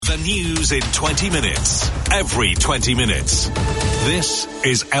The news in 20 minutes. Every 20 minutes. This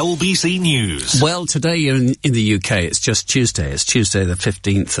is LBC News. Well, today in the UK, it's just Tuesday. It's Tuesday the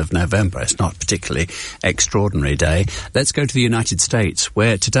 15th of November. It's not a particularly extraordinary day. Let's go to the United States,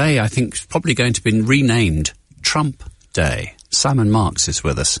 where today I think is probably going to be renamed Trump Day. Simon Marks is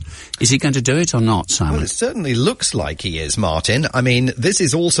with us. Is he going to do it or not, Simon? Well, it certainly looks like he is, Martin. I mean, this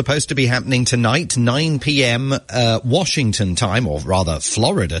is all supposed to be happening tonight, 9 p.m. Washington time, or rather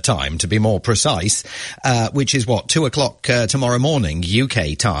Florida time, to be more precise, which is 2 o'clock tomorrow morning,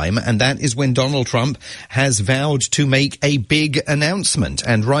 UK time, and that is when Donald Trump has vowed to make a big announcement.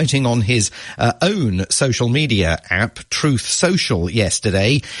 And writing on his own social media app, Truth Social,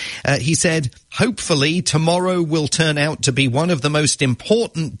 yesterday, he said, "Hopefully tomorrow will turn out to be one of the most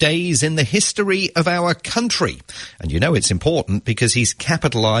important days in the history of our country." And you know it's important because he's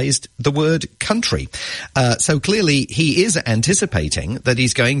capitalized the word country. So clearly he is anticipating that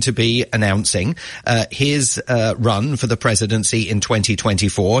he's going to be announcing his run for the presidency in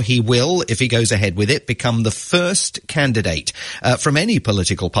 2024. He will, if he goes ahead with it, become the first candidate from any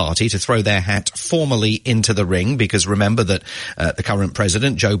political party to throw their hat formally into the ring, because remember that the current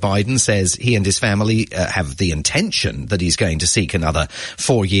president, Joe Biden, says he and his family have the intention that he's going to seek another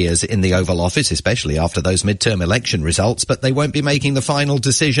 4 years in the Oval Office, especially after those midterm election results, but they won't be making the final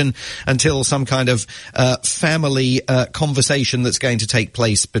decision until some kind of family conversation that's going to take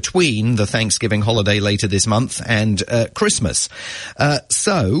place between the Thanksgiving holiday later this month and Christmas.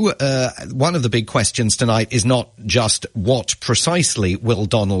 So one of the big questions tonight is not just what precisely will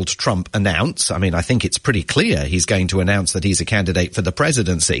Donald Trump announce. I mean, I think it's pretty clear he's going to announce that he's a candidate for the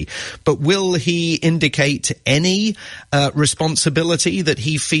presidency, but will he indicate any responsibility that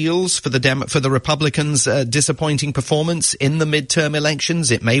he feels for the Republicans' disappointing performance in the midterm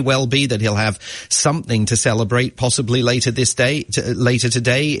elections? It may well be that he'll have something to celebrate, possibly later today.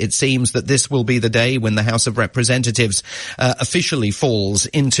 It seems that this will be the day when the House of Representatives officially falls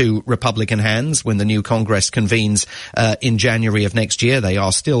into Republican hands when the new Congress convenes in January of next year. They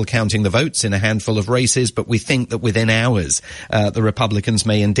are still counting the votes in a handful of races, but we think that within hours the Republicans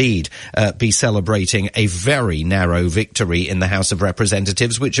may indeed be celebrating a very narrow victory in the House of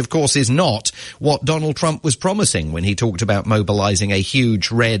Representatives, which of course is not what Donald Trump was promising when he talked about mobilizing a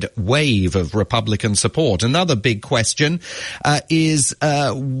huge red wave of Republican support. Another big question is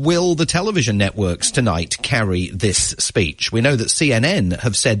will the television networks tonight carry this speech? We know that CNN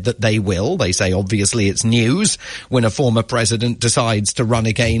have said that they will. They say obviously it's news when a former president decides to run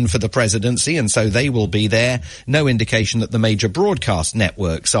again for the presidency, and so they will be there. No indication that the major broadcast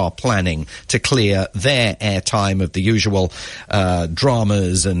networks are planning to clear their airtime of the usual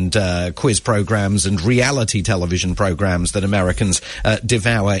dramas and quiz programs and reality television programs that Americans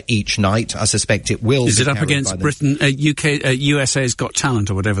devour each night. I suspect it will. Is it up against Britain, USA's Got Talent,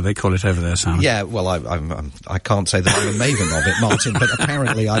 or whatever they call it over there, Simon? Yeah, well, I can't say that I'm a maven of it, Martin, but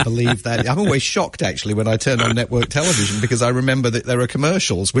apparently I believe that. I'm always shocked, actually, when I turn on network television, because I remember that there are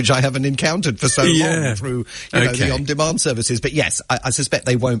commercials which I haven't encountered for so long through the on-demand services. But yes, I suspect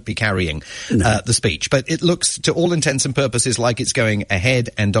they won't be carrying the speech. But it looks, to all intents and purposes, like it's going ahead,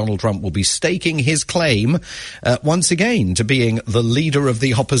 and Donald Trump will be staking his claim once again to being the leader of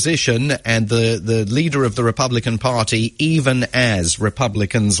the opposition and the leader of the Republican Party, even as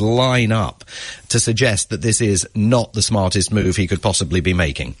Republicans line up to suggest that this is not the smartest move he could possibly be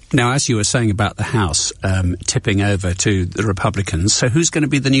making. Now, as you were saying about the House tipping over to the Republicans, so who's going to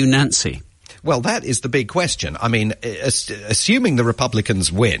be the new Nancy? Well, that is the big question. I mean, assuming the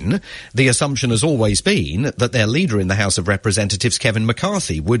Republicans win, the assumption has always been that their leader in the House of Representatives, Kevin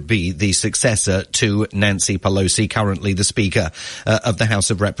McCarthy, would be the successor to Nancy Pelosi, currently the Speaker of the House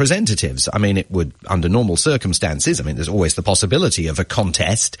of Representatives. I mean, it would, under normal circumstances, I mean, there's always the possibility of a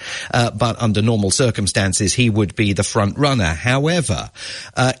contest, but under normal circumstances, he would be the front runner. However,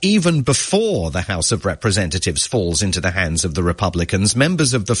 even before the House of Representatives falls into the hands of the Republicans,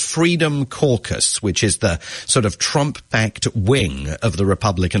 members of the Freedom Caucus, which is the sort of Trump-backed wing of the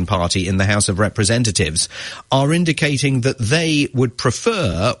Republican Party in the House of Representatives, are indicating that they would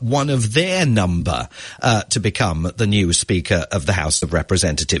prefer one of their number to become the new Speaker of the House of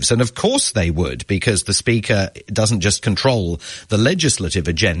Representatives. And of course they would, because the Speaker doesn't just control the legislative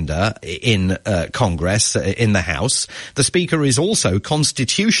agenda in Congress, in the House. The Speaker is also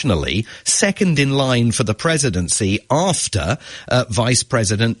constitutionally second in line for the presidency after Vice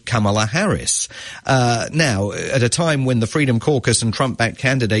President Kamala Harris. office. Now, at a time when the Freedom Caucus and Trump-backed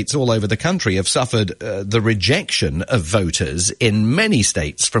candidates all over the country have suffered the rejection of voters in many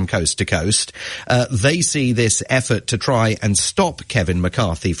states from coast to coast, they see this effort to try and stop Kevin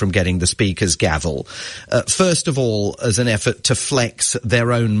McCarthy from getting the Speaker's gavel, first of all, as an effort to flex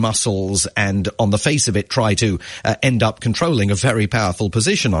their own muscles and, on the face of it, try to end up controlling a very powerful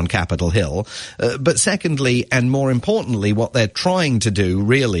position on Capitol Hill. But secondly, and more importantly, what they're trying to do,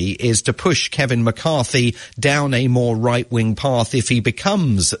 really, is to push Kevin McCarthy down a more right-wing path if he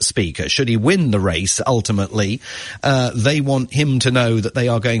becomes Speaker. Should he win the race, ultimately, they want him to know that they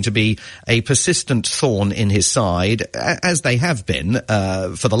are going to be a persistent thorn in his side, as they have been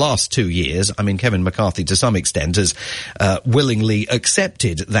for the last 2 years. I mean, Kevin McCarthy, to some extent, has willingly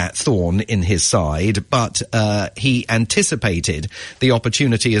accepted that thorn in his side, but he anticipated the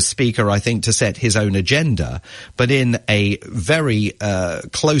opportunity as Speaker, I think, to set his own agenda. But in a very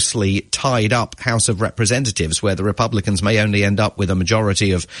closely tied up House of Representatives, where the Republicans may only end up with a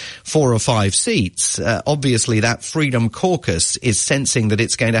majority of 4 or 5 seats, obviously that Freedom Caucus is sensing that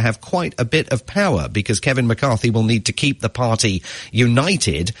it's going to have quite a bit of power, because Kevin McCarthy will need to keep the party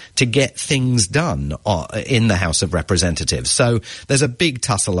united to get things done in the House of Representatives. So there's a big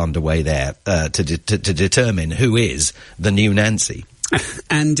tussle underway there to determine who is the new Nancy.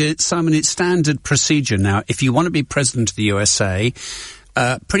 And Simon, it's standard procedure now. If you want to be president of the USA,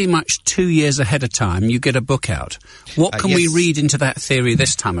 pretty much 2 years ahead of time, you get a book out. What can we read into that theory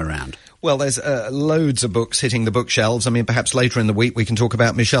this time around? Well, there's loads of books hitting the bookshelves. I mean, perhaps later in the week we can talk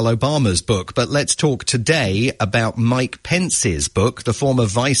about Michelle Obama's book, but let's talk today about Mike Pence's book. The former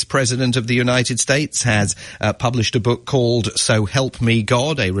Vice President of the United States has published a book called So Help Me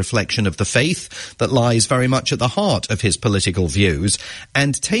God, a reflection of the faith that lies very much at the heart of his political views.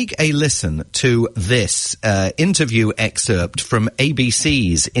 And take a listen to this interview excerpt from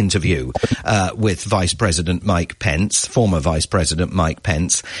ABC's interview with Vice President Mike Pence, former Vice President Mike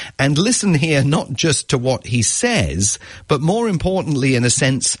Pence, and listen here not just to what he says, but more importantly, in a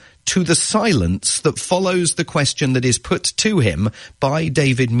sense, to the silence that follows the question that is put to him by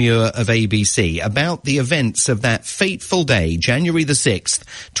David Muir of ABC about the events of that fateful day, January the 6th,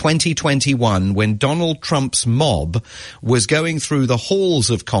 2021, when Donald Trump's mob was going through the halls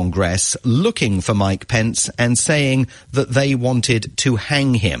of Congress looking for Mike Pence and saying that they wanted to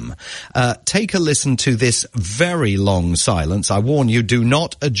hang him. Take a listen to this very long silence. I warn you, do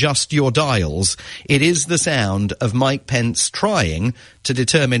not adjust your dials. It is the sound of Mike Pence trying to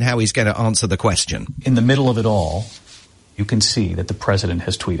determine how he's going to answer the question. In the middle of it all, you can see that the president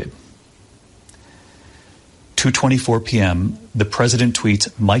has tweeted. 2:24 p.m., the president tweets,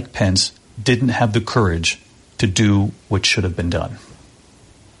 Mike Pence didn't have the courage to do what should have been done.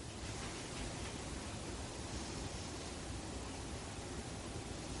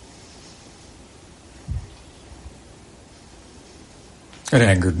 It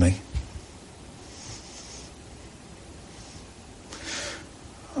angered me.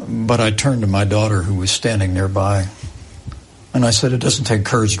 But I turned to my daughter, who was standing nearby, and I said, it doesn't take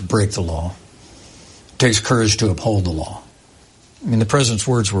courage to break the law. It takes courage to uphold the law. I mean, the president's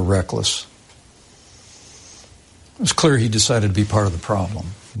words were reckless. It was clear he decided to be part of the problem.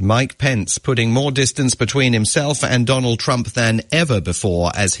 Mike Pence putting more distance between himself and Donald Trump than ever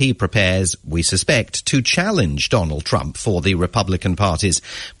before as he prepares, we suspect, to challenge Donald Trump for the Republican Party's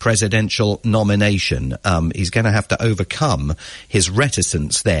presidential nomination. He's going to have to overcome his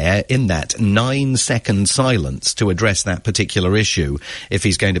reticence there in that 9-second silence to address that particular issue if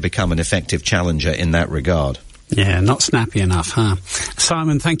he's going to become an effective challenger in that regard. Yeah, not snappy enough, huh?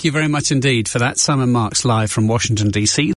 Simon, thank you very much indeed for that. Simon Marks live from Washington, D.C.